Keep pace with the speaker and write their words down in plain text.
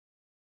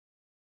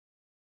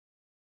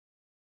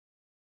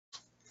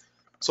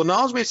So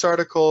knowledge-based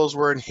articles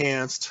were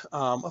enhanced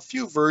a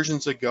few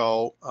versions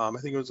ago. I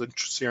think it was in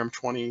CRM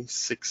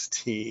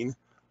 2016.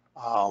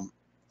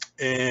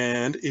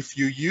 And if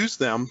you use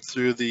them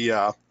through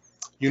the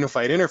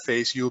unified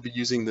interface, you will be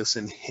using this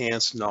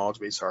enhanced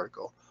knowledge-based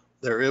article.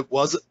 It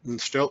was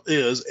and still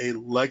is a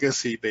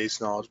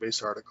legacy-based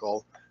knowledge-based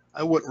article.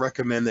 I wouldn't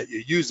recommend that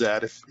you use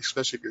that,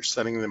 especially if you're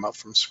setting them up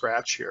from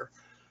scratch here.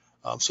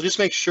 So just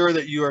make sure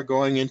that you are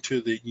going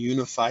into the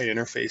unified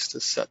interface to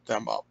set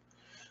them up.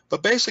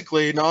 But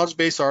basically,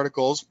 knowledge-based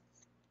articles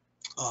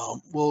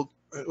will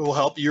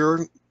help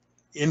your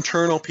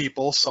internal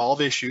people solve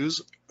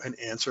issues and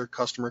answer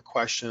customer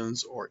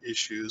questions or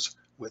issues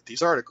with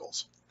these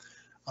articles.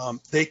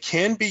 They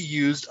can be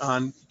used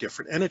on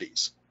different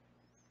entities.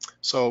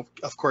 So,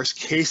 of course,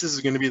 cases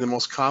is going to be the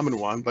most common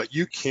one, but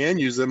you can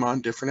use them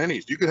on different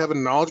entities. You could have a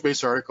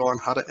knowledge-based article on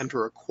how to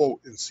enter a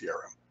quote in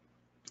CRM,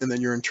 and then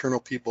your internal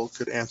people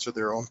could answer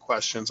their own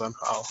questions on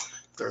how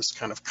there's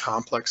kind of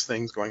complex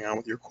things going on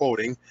with your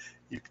quoting.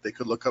 They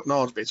could look up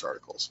knowledge-based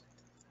articles.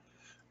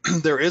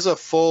 There is a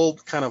full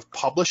kind of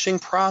publishing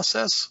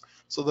process.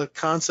 So the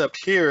concept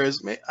here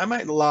is I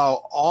might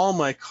allow all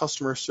my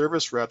customer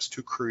service reps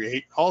to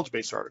create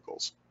knowledge-based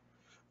articles,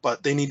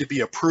 but they need to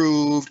be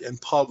approved and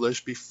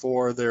published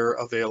before they're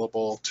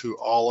available to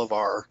all of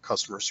our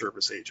customer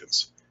service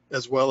agents,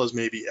 as well as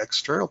maybe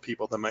external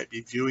people that might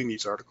be viewing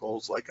these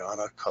articles like on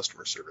a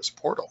customer service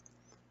portal.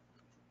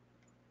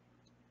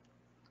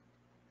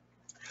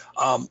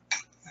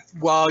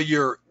 While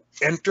you're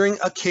entering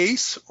a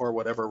case or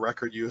whatever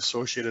record you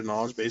associate a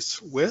knowledge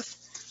base with,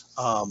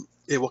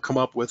 it will come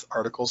up with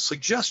article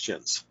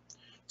suggestions.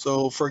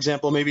 So for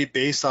example, maybe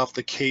based off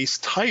the case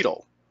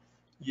title,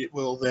 it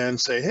will then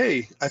say,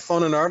 hey, I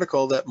found an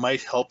article that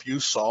might help you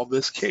solve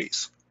this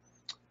case.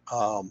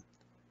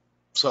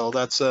 So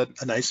that's a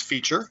nice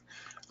feature.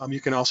 You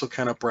can also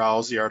kind of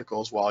browse the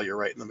articles while you're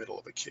right in the middle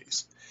of a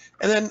case.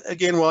 And then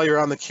again, while you're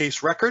on the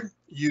case record,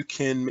 you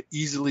can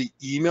easily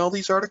email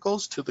these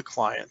articles to the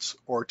clients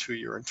or to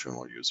your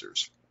internal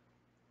users.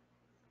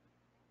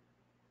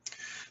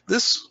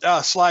 This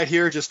slide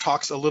here just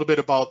talks a little bit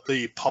about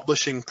the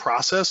publishing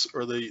process,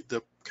 or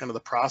the kind of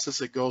the process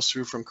that goes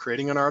through from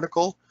creating an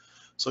article.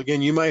 So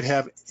again, you might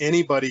have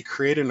anybody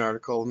create an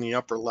article in the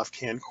upper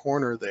left-hand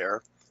corner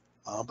there,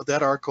 but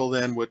that article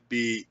then would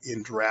be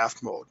in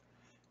draft mode.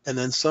 And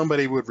then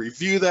somebody would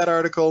review that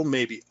article,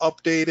 maybe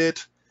update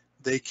it.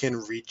 They can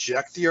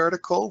reject the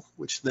article,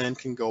 which then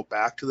can go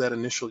back to that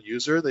initial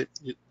user. The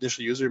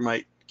initial user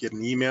might get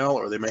an email,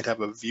 or they might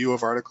have a view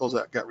of articles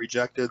that got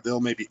rejected.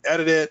 They'll maybe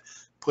edit it,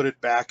 put it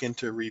back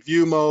into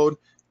review mode,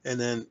 and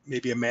then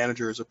maybe a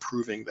manager is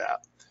approving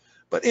that.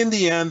 But in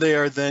the end, they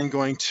are then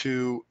going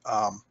to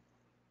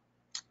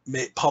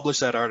publish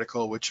that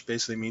article, which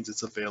basically means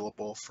it's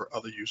available for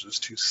other users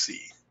to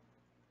see.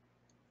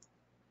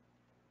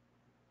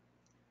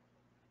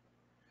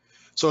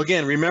 So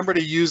again, remember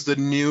to use the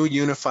new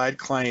unified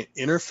client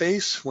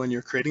interface when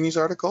you're creating these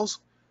articles.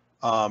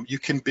 You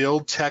can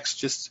build text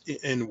just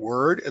in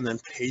Word and then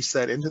paste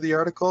that into the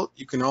article.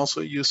 You can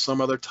also use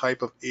some other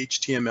type of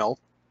HTML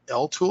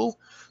tool.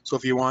 So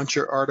if you want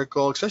your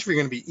article, especially if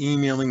you're going to be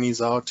emailing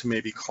these out to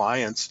maybe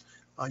clients,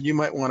 you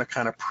might want to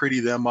kind of pretty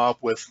them up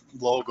with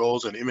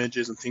logos and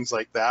images and things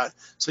like that.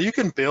 So you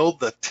can build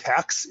the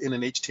text in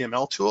an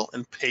HTML tool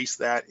and paste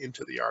that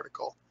into the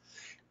article.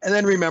 And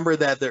then remember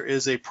that there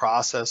is a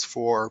process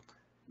for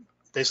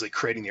basically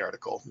creating the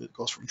article. It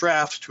goes from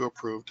draft to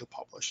approved to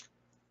published.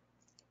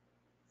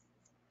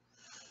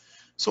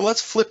 So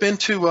let's flip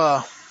into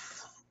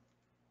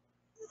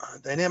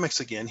Dynamics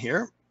again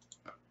here.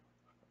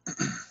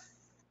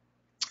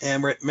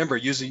 And remember,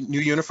 using new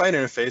unified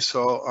interface.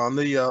 So on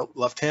the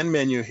left-hand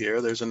menu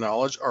here, there's a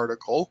knowledge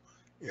article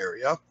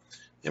area.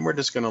 And we're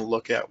just going to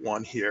look at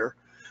one here.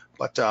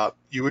 But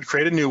you would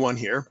create a new one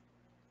here.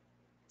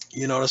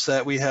 You notice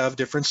that we have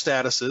different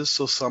statuses.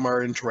 So some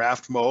are in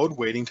draft mode,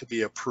 waiting to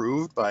be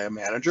approved by a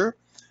manager.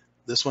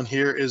 This one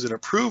here is in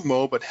approved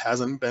mode, but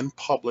hasn't been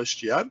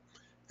published yet.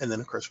 And then,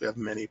 of course, we have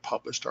many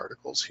published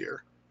articles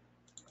here.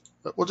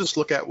 But we'll just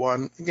look at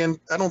one. Again,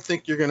 I don't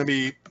think you're going to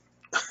be,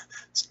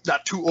 it's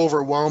not too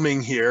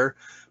overwhelming here,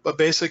 but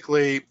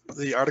basically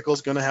the article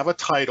is going to have a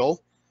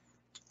title.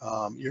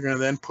 You're going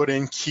to then put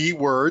in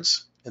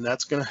keywords, and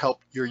that's going to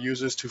help your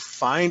users to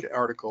find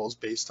articles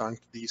based on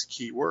these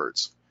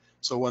keywords.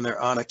 So when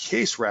they're on a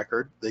case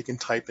record, they can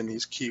type in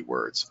these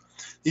keywords.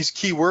 These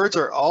keywords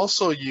are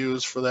also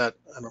used for that,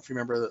 I don't know if you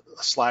remember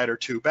a slide or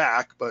two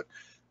back, but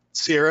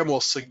CRM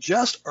will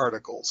suggest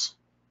articles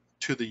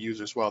to the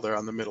users while they're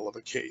on the middle of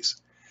a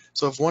case.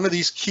 So if one of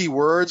these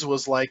keywords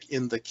was like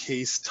in the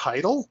case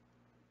title,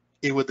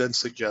 it would then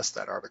suggest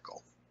that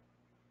article.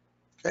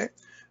 Okay,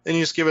 then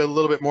you just give it a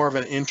little bit more of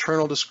an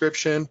internal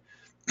description,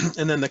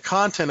 and then the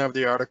content of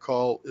the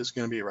article is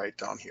going to be right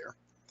down here.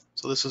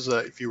 So this is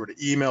if you were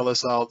to email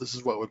this out, this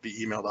is what would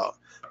be emailed out.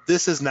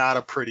 This is not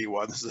a pretty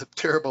one. This is a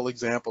terrible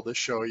example to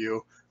show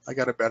you. I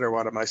got a better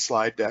one on my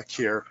slide deck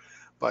here,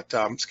 but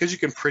it's because you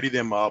can pretty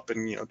them up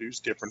and do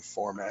different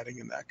formatting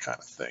and that kind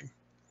of thing.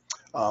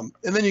 And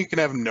then you can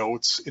have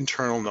notes,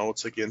 internal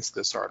notes against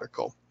this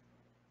article.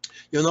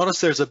 You'll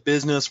notice there's a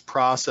business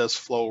process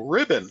flow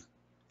ribbon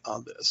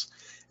on this.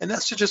 And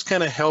that's to just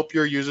kind of help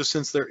your users,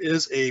 since there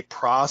is a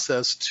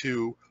process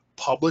to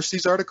publish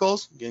these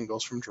articles. Again,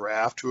 goes from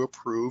draft to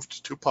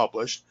approved to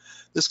published.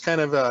 This kind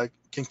of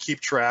can keep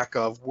track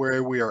of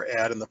where we are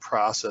at in the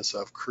process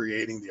of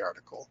creating the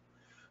article.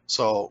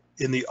 So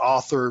in the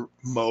author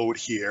mode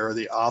here,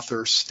 the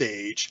author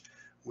stage,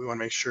 we want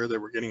to make sure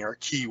that we're getting our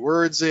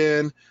keywords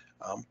in,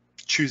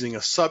 choosing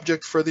a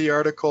subject for the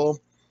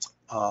article,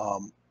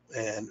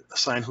 and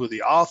assign who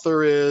the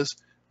author is.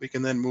 We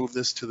can then move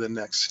this to the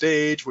next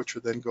stage, which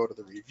would then go to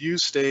the review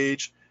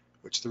stage,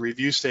 which the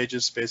review stage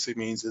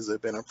basically means is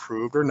it been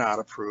approved or not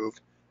approved,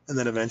 and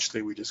then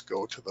eventually we just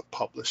go to the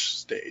publish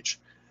stage.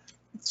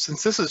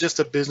 Since this is just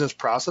a business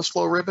process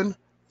flow ribbon,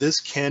 this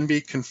can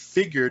be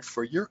configured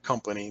for your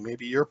company.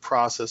 Maybe your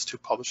process to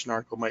publish an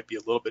article might be a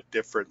little bit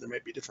different. There may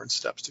be different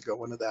steps to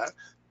go into that.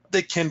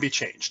 They can be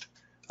changed.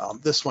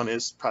 This one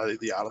is probably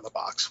the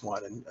out-of-the-box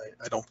one, and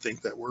I don't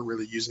think that we're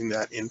really using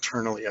that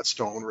internally at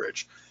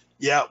Stoneridge.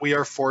 Yeah, we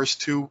are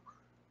forced to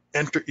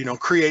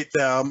create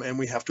them, and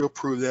we have to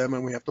approve them,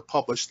 and we have to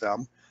publish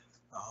them,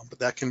 but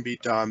that can be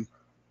done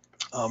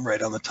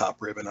right on the top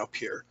ribbon up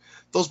here.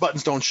 Those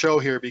buttons don't show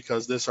here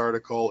because this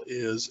article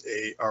is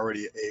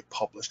already a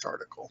published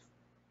article.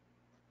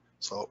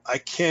 So I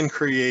can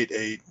create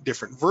a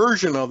different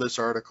version of this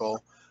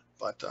article,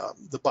 but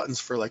the buttons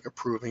for like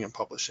approving and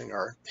publishing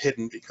are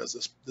hidden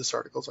because this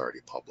article is already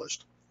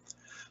published.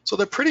 So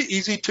they're pretty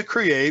easy to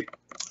create.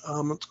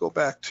 Let's go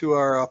back to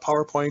our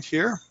PowerPoint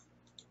here.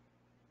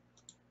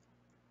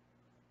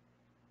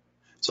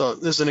 So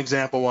this is an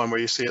example one where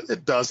you see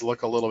it does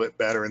look a little bit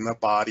better in the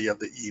body of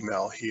the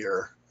email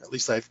here. At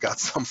least I've got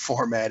some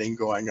formatting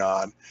going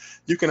on.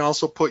 You can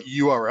also put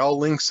URL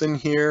links in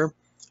here.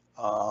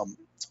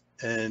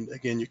 And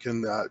again, you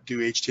can do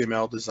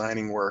HTML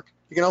designing work.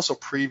 You can also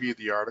preview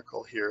the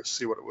article here,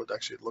 see what it would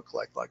actually look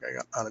like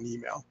on an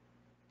email.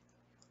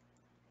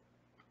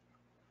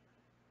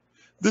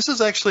 This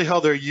is actually how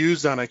they're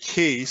used on a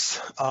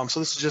case. So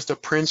this is just a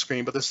print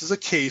screen, but this is a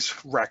case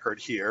record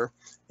here.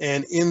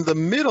 And in the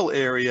middle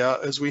area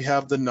is we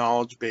have the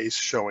knowledge base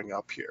showing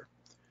up here.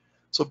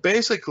 So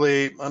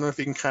basically, I don't know if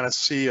you can kind of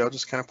see, I'll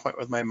just kind of point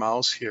with my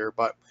mouse here,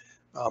 but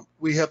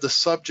we have the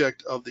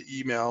subject of the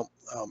email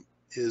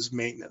is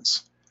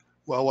maintenance.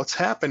 Well, what's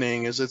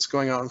happening is it's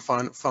going out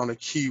and found a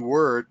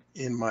keyword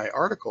in my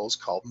articles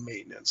called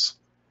maintenance.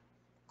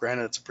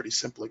 Granted, it's a pretty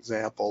simple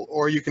example.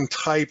 Or you can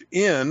type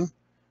in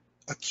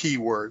a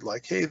keyword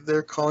like, hey,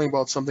 they're calling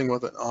about something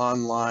with an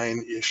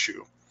online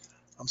issue.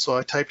 So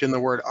I typed in the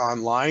word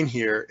online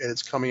here, and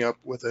it's coming up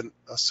with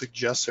a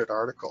suggested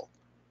article.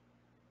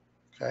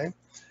 Okay,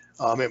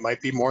 it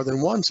might be more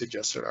than one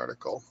suggested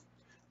article.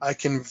 I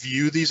can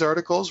view these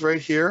articles right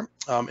here,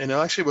 and it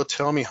actually will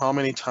tell me how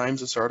many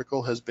times this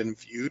article has been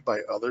viewed by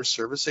other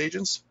service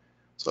agents.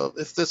 So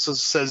if this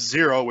says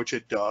 0, which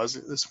it does,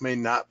 this may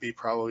not be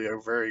probably a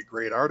very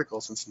great article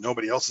since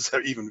nobody else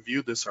has even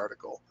viewed this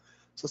article.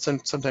 So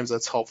sometimes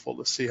that's helpful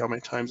to see how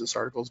many times this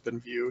article has been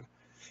viewed.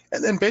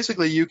 And then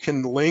basically you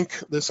can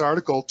link this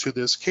article to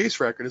this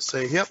case record and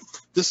say, yep,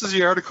 this is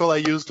the article I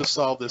used to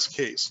solve this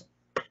case.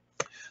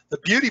 The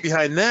beauty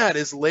behind that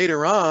is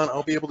later on,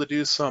 I'll be able to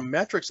do some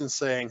metrics and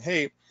saying,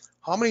 hey,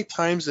 how many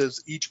times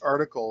has each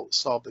article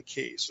solved a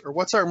case? Or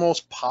what's our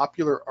most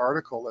popular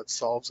article that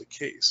solves a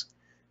case?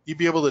 You'd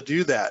be able to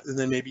do that and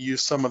then maybe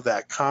use some of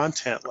that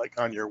content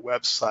like on your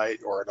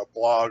website or in a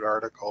blog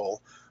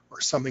article or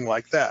something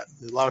like that.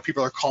 A lot of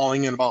people are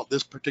calling in about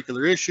this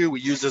particular issue.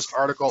 We use this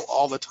article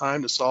all the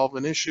time to solve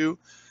an issue.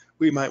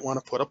 We might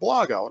want to put a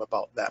blog out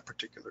about that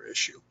particular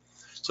issue.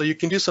 So you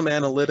can do some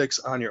analytics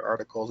on your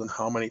articles and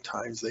how many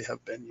times they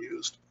have been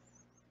used.